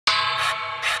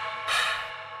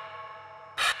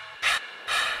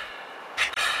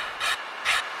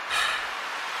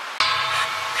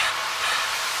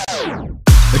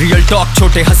Real talk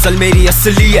छोटे hustle मेरी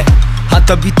असली है, हाँ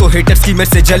तभी तो हेटर्स की मेरे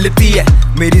से जलती है।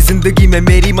 मेरी जिंदगी में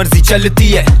मेरी मर्जी चलती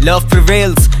है, लव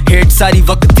प्रिवेल्स हेट सारी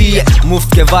वक्ती है।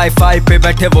 मुफ्त के वाईफाई पे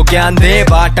बैठे वो ज्ञान दे,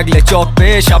 बाट अगले चौक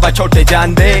पे शाबा छोटे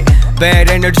जान दे। बैड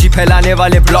एनर्जी फैलाने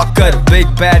वाले blocker, big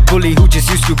bad bully who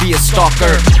just used to be a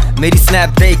stalker. मेरी स्नैप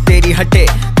देख तेरी हटे,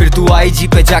 फिर तू आईजी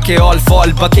पे जाके ऑल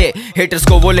फॉल बके। हेटर्स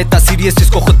को वो लेता सीरियस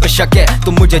जिसको खुद पे शक है।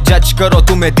 तुम मुझे जज करो,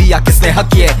 तुम्हें दिया किसने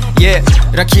हक ये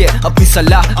रखिए अपनी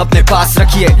सलाह अपने पास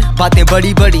रखिए। बातें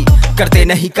बड़ी बड़ी करते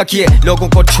नहीं ककिए, लोगों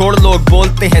को छोड़ लोग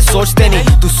बोलते हैं सोचते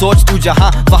नहीं। तू सोच तू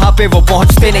जहाँ वहाँ पे वो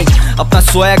पहुँचते नहीं। अपना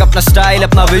स्वैग अपना स्टाइल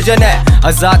अपना विजन है,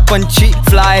 आजाद पंछी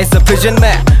फ्लाई एज अ पिजन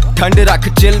में। ठंड रख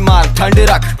चिल मार ठंड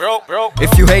रख,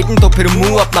 इफ यू हेटिंग तो फिर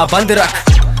मुंह अपना बंद रख।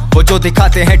 वो जो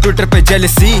दिखाते हैं ट्विटर पे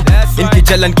जेलसी, इनकी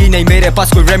चलन की नहीं मेरे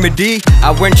पास कोई remedy.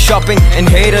 I went shopping and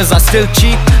haters are still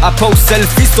cheap, I post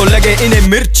selfies तो लगे इन्हें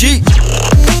मिर्ची।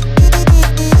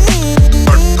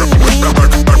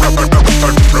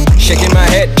 Shaking my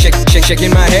head,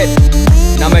 shaking my head,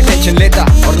 ना मैं टेंशन लेता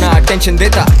और ना टेंशन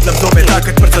देता। लफ्जों में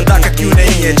ताकत पर सदाकत क्यों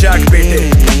नहीं है, जाग बेटे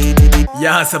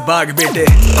यहाँ से भाग बेटे,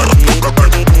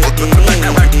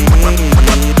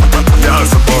 यहाँ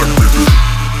से भाग बेटे।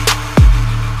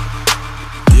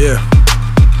 Yeah.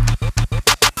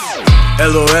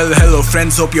 LOL, hello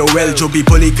friends, hope you're well. जो भी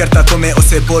बोली करता तो मैं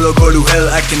उसे बोलो go to hell,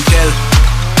 I can tell।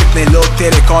 कितने लोग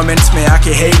तेरे कमेंट्स में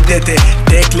आके हेट देते,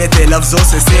 देख लेते लफ्जों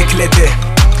से सेक लेते।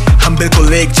 हम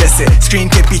बिल्कुल एक जैसे, स्क्रीन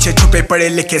के पीछे छुपे पड़े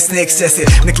लिखे स्नेक्स जैसे।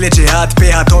 निकले जिहाद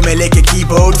पे हाथों में लेके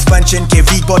कीबोर्ड्स, पंच इनके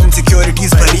वीक बहुत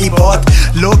इनसिक्योरिटीज भरी बहुत।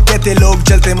 लोग कहते लोग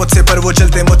जलते मुझसे, पर वो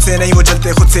जलते मुझसे नहीं, वो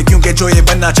जलते खुद से। क्योंकि जो ये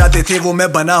बनना चाहते थे वो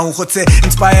मैं बना हूँ खुद से।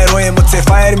 इंस्पायर होए मुझसे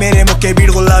फायर मेरे मुक्के, बीट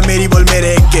गुल्ला मेरी बोल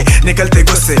मेरे एक के। निकलते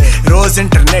गुस्से रोज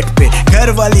इंटरनेट पे,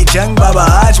 घर वाली जंग बाबा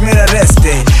आज मेरा रेस्ट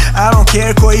है। आई डोंट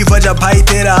केयर कोई वजह भाई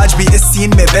तेरा आज भी इस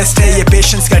सीन में बेस्ट है। ये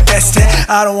पेशेंस का टेस्ट है,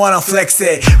 आई डोंट वांना फ्लेक्स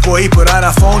है। वही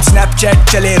पुराना फोन स्नैपचैट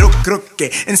चले रुक रुक के,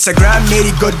 इंस्टाग्राम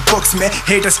मेरी गुड बुक्स में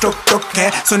हेटर्स टुक टुक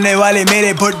है। सुनने वाले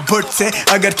मेरे भुट भुट से,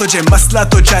 अगर तुझे मसला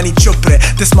तो जानी चुप रहे।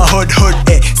 This my hood hood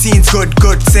A scenes good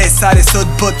good से, सारे सुध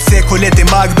बुध से खुले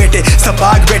दिमाग बेटे।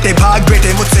 सपाग बेटे भाग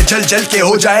बेटे, मुझसे जल जल के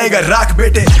हो जाएगा राख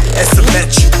बेटे।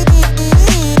 SMH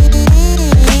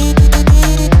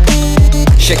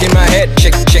Shaking my head,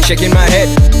 shaking my head,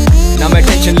 ना मैं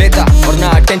टेंशन लेता और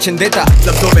ना टेंशन देता।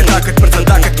 लफ्जों में ताकत पर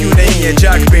सदाकत क्यों नहीं है,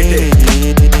 जाग बेटे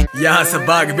यहाँ से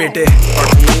भाग बेटे।